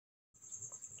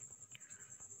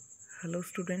Hello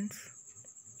students,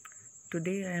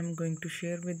 today I am going to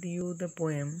share with you the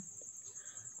poem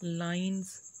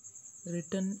Lines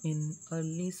Written in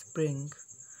Early Spring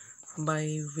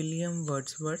by William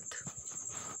Wordsworth.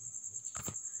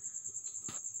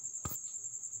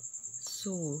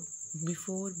 So,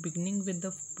 before beginning with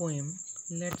the poem,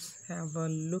 let's have a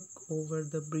look over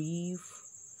the brief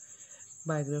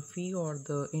biography or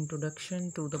the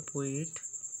introduction to the poet.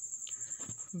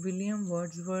 William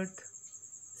Wordsworth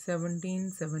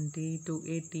 1770 to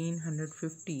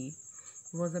 1850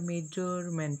 was a major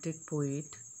romantic poet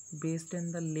based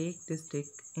in the Lake District,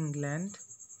 England.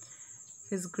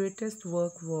 His greatest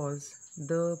work was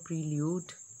the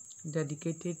Prelude,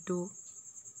 dedicated to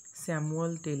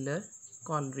Samuel Taylor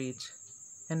Coleridge,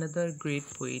 another great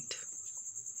poet.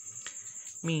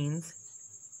 Means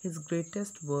his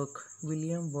greatest work,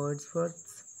 William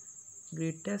Wordsworth's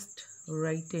greatest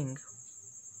writing,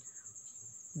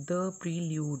 The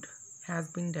Prelude, has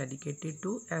been dedicated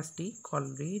to S.T.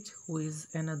 Coleridge, who is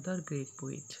another great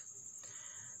poet.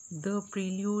 The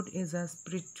Prelude is a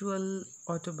spiritual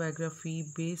autobiography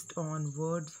based on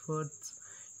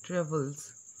Wordsworth's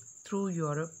travels through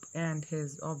Europe and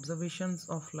his observations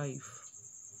of life.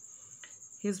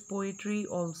 His poetry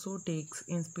also takes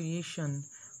inspiration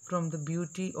from the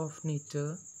beauty of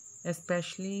nature,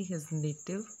 especially his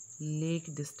native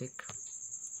Lake District.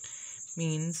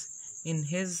 Means in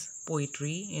his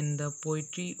poetry, in the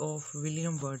poetry of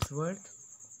William Wordsworth,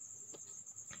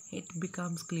 it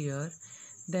becomes clear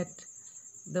that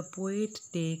the poet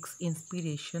takes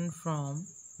inspiration from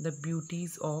the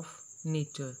beauties of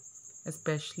nature,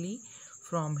 especially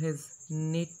from his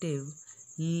native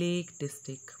Lake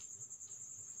District.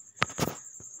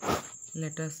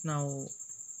 Let us now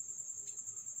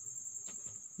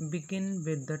begin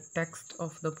with the text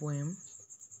of the poem,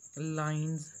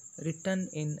 Lines Written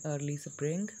in Early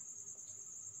Spring.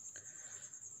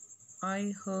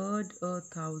 I heard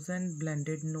 1,000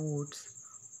 blended notes,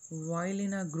 while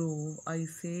in a grove I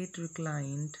sate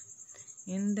reclined,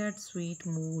 in that sweet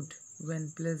mood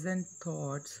when pleasant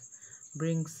thoughts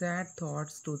bring sad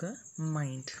thoughts to the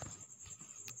mind.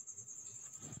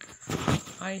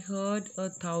 I heard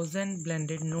 1,000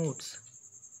 blended notes,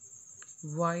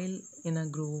 while in a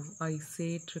grove I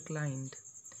sate reclined.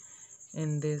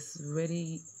 In this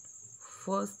very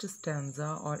first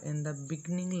stanza, or in the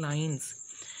beginning lines,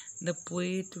 the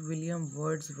poet William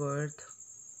Wordsworth,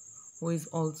 who is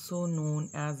also known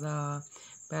as a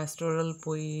pastoral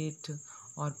poet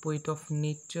or poet of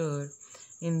nature,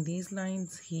 in these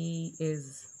lines he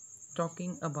is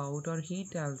talking about, or he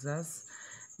tells us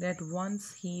that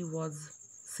once he was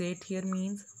sat, here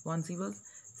means once he was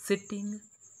sitting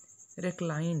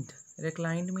reclined.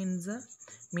 Reclined means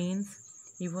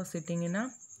he was sitting in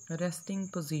a resting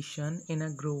position in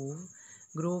a grove.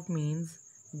 Grove means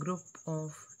group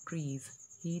of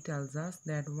trees. He tells us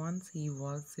that once he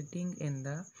was sitting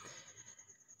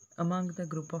among the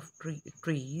group of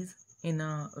trees in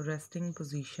a resting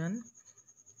position.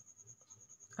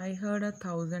 I heard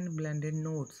 1,000 blended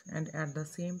notes, and at the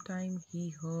same time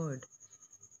he heard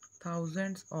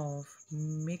thousands of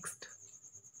mixed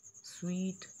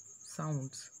sweet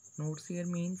sounds. Notes here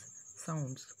means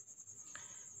sounds.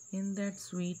 In that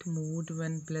sweet mood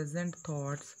when pleasant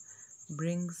thoughts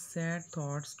bring sad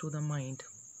thoughts to the mind.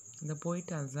 The poet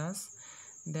tells us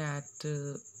that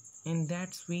in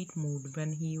that sweet mood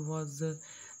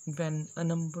when a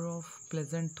number of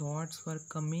pleasant thoughts were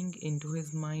coming into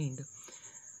his mind,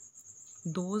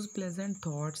 those pleasant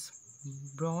thoughts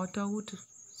brought out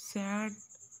sad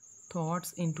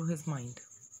thoughts into his mind.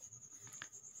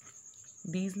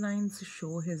 These lines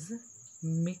show his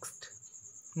mixed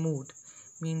mood,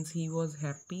 means he was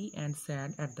happy and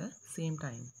sad at the same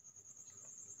time.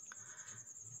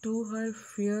 To her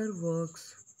fair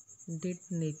works did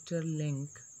nature link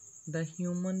the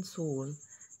human soul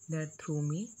that through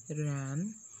me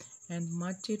ran, and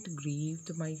much it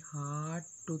grieved my heart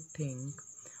to think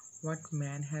what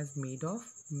man has made of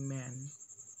man.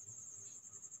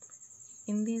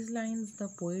 In these lines, the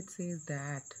poet says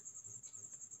that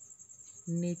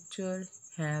nature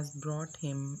has brought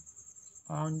him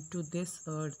onto this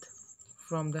earth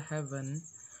from the heaven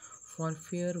for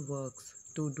fair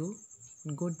works, to do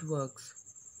good works.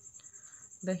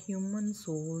 The human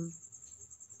soul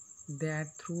that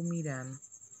through me ran.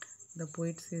 The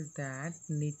poet says that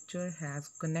nature has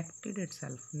connected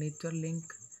itself. Nature link.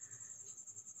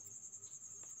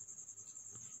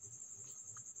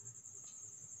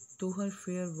 To her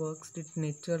fair works did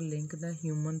nature link the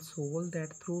human soul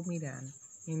that through me ran.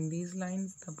 In these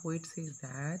lines, the poet says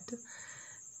that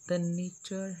the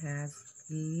nature has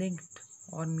linked,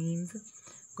 or means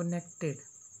connected,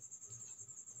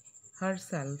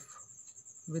 herself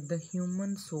with the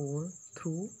human soul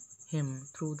through him,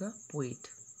 through the poet.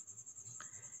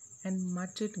 And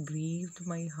much it grieved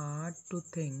my heart to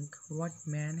think what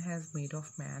man has made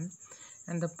of man.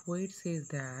 And the poet says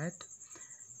that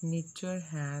nature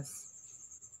has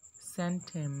sent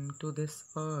him to this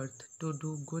earth to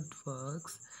do good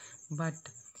works, but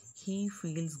he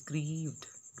feels grieved.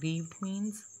 Grieved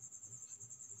means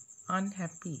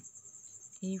unhappy.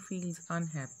 He feels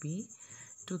unhappy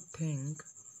to think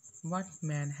what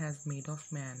man has made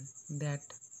of man, that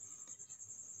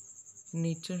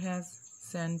nature has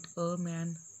sent a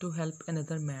man to help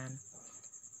another man,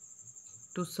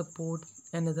 to support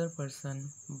another person,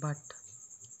 but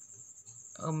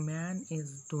a man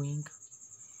is doing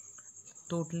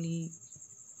totally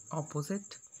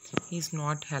opposite. He's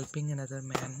not helping another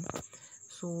man,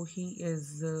 so he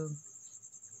is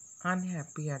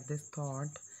unhappy at this thought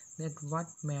that what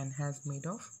man has made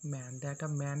of man, that a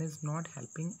man is not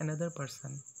helping another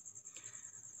person.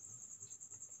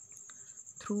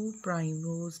 Through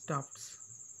primrose tufts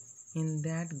in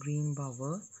that green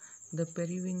bower, the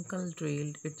periwinkle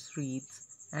trailed its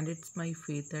wreaths, and it's my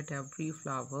faith that every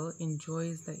flower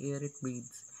enjoys the air it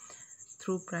breathes.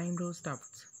 Through primrose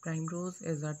tufts. Primrose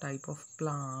is a type of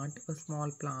plant, a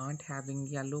small plant having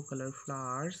yellow color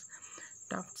flowers.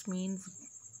 Tufts means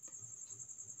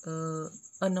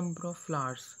a number of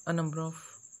flowers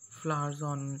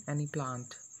on any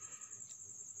plant.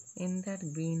 In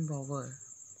that green bower,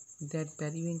 that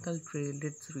periwinkle trailed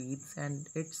its wreaths, and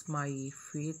it's my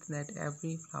faith that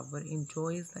every flower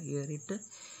enjoys the air it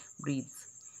breathes.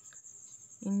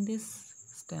 In this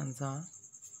stanza,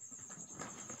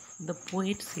 the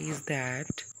poet says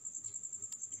that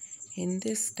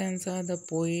the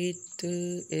poet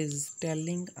is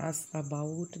telling us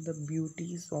about the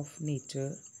beauties of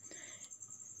nature.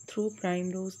 Through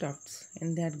primrose tufts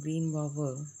in that green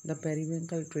bower, the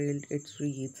periwinkle trailed its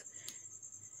wreaths.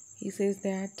 He says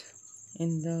that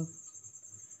in the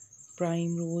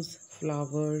primrose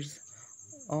flowers,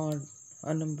 or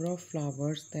a number of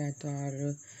flowers that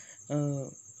are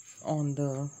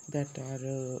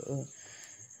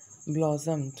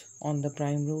blossomed on the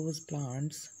primrose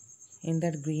plants in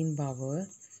that green bower,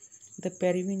 the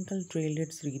periwinkle trailed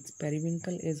its wreaths.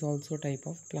 Periwinkle is also a type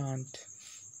of plant.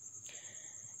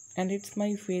 And it's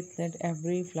my faith that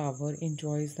every flower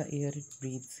enjoys the air it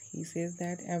breathes. He says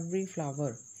that every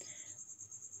flower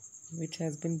which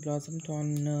has been blossomed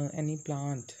on any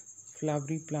plant,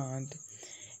 flowery plant,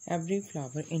 every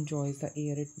flower enjoys the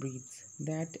air it breathes.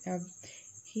 That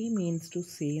he means to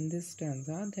say in this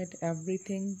stanza that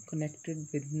everything connected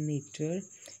with nature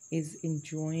is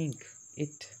enjoying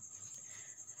it.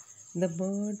 The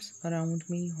birds around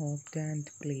me hopped and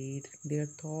played, their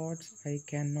thoughts I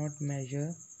cannot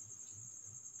measure,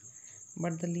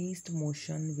 but the least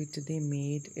motion which they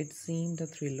made, it seemed a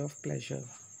thrill of pleasure.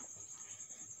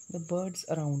 The birds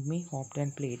around me hopped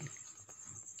and played.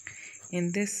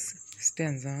 In this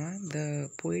stanza, the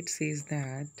poet says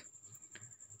that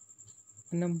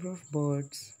a number of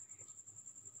birds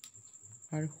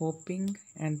are hopping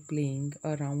and playing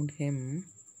around him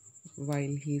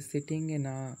while he is sitting in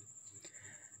a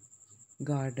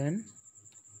garden,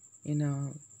 in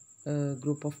a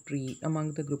group of trees.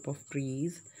 Among the group of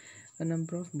trees, a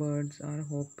number of birds are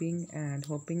hopping, and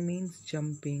hopping means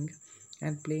jumping,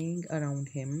 and playing around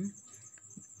him.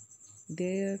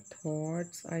 Their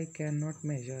thoughts I cannot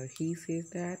measure. He says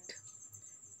that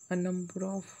a number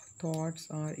of thoughts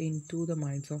are into the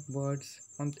minds of birds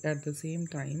at the same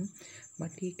time,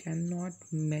 but he cannot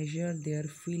measure their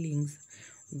feelings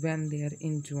when they are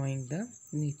enjoying the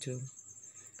nature.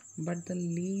 But the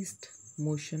least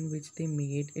motion which they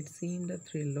made, it seemed a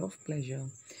thrill of pleasure.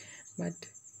 But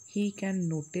he can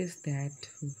notice that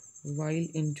while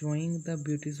enjoying the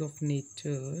beauties of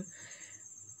nature,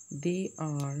 they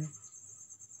are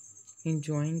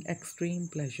enjoying extreme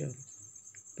pleasure.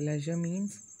 Pleasure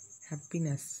means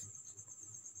happiness.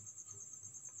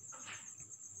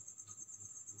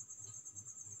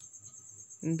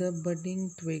 The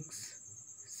budding twigs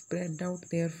spread out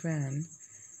their fan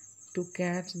to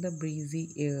catch the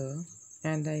breezy air,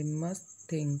 and I must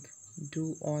think,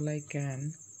 do all I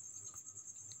can.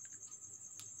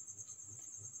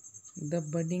 The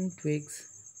budding twigs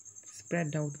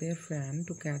spread out their fan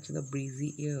to catch the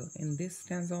breezy air. In this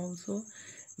stanza also,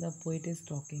 the poet is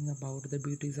talking about the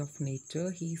beauties of nature.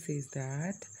 He says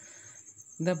that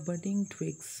the budding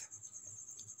twigs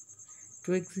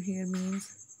here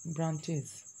means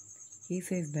branches. He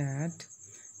says that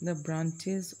the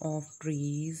branches of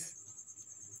trees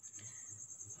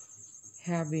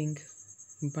having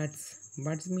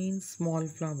buds means small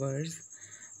flowers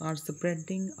are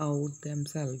spreading out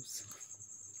themselves.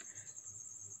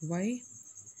 Why?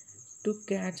 To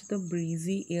catch the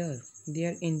breezy air. They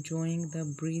are enjoying the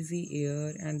breezy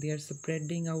air and they are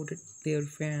spreading out their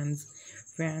fans.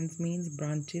 Fans means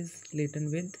branches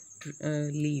laden with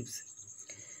leaves.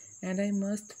 And I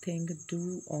must think,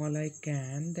 do all I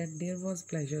can, that there was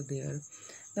pleasure there.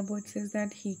 The poet says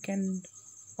that he can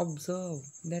observe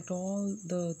that all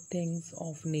the things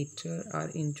of nature are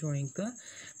enjoying the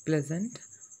pleasant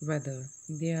weather.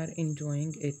 They are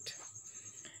enjoying it.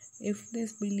 If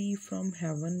this belief from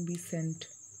heaven be sent,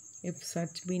 if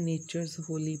such be nature's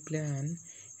holy plan,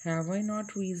 have I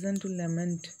not reason to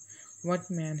lament what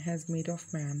man has made of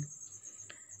man?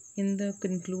 In the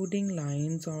concluding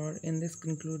lines, or in this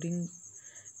concluding,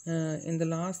 in the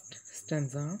last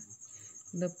stanza,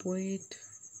 the poet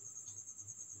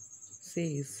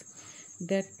says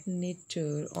that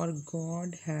nature or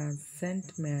God has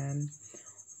sent man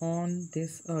on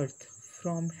this earth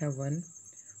from heaven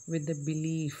with the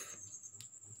belief.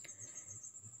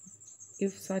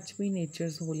 If such be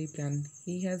nature's holy plan,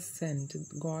 he has sent,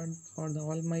 God or the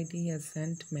Almighty has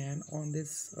sent man on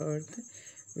this earth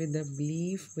with the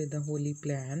belief, with the holy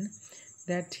plan,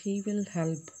 that he will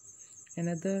help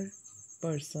another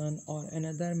person or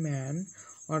another man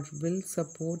or will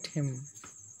support him.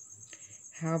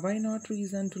 Have I not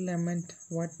reason to lament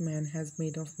what man has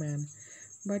made of man?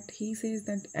 But he says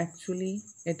that actually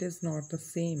it is not the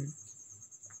same.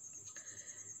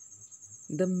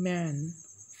 The man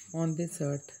on this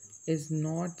earth is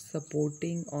not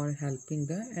supporting or helping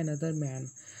the another man.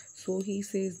 So he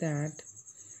says that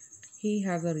he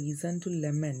has a reason to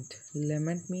lament.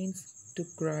 Lament means to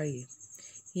cry.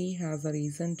 He has a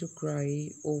reason to cry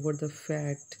over the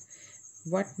fact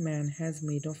what man has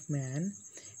made of man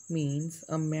means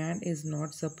a man is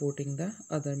not supporting the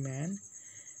other man.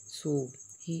 So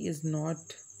he is not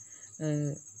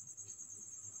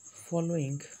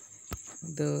following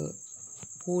the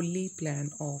holy plan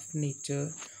of nature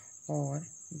or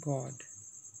God.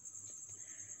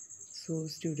 So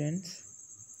students,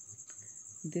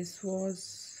 this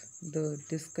was the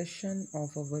discussion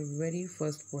of our very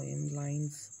first poem,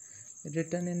 lines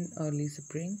written in early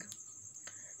spring.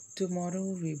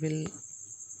 Tomorrow we will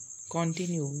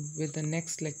continue with the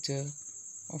next lecture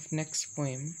of next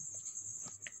poem.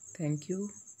 Thank you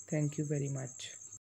very much.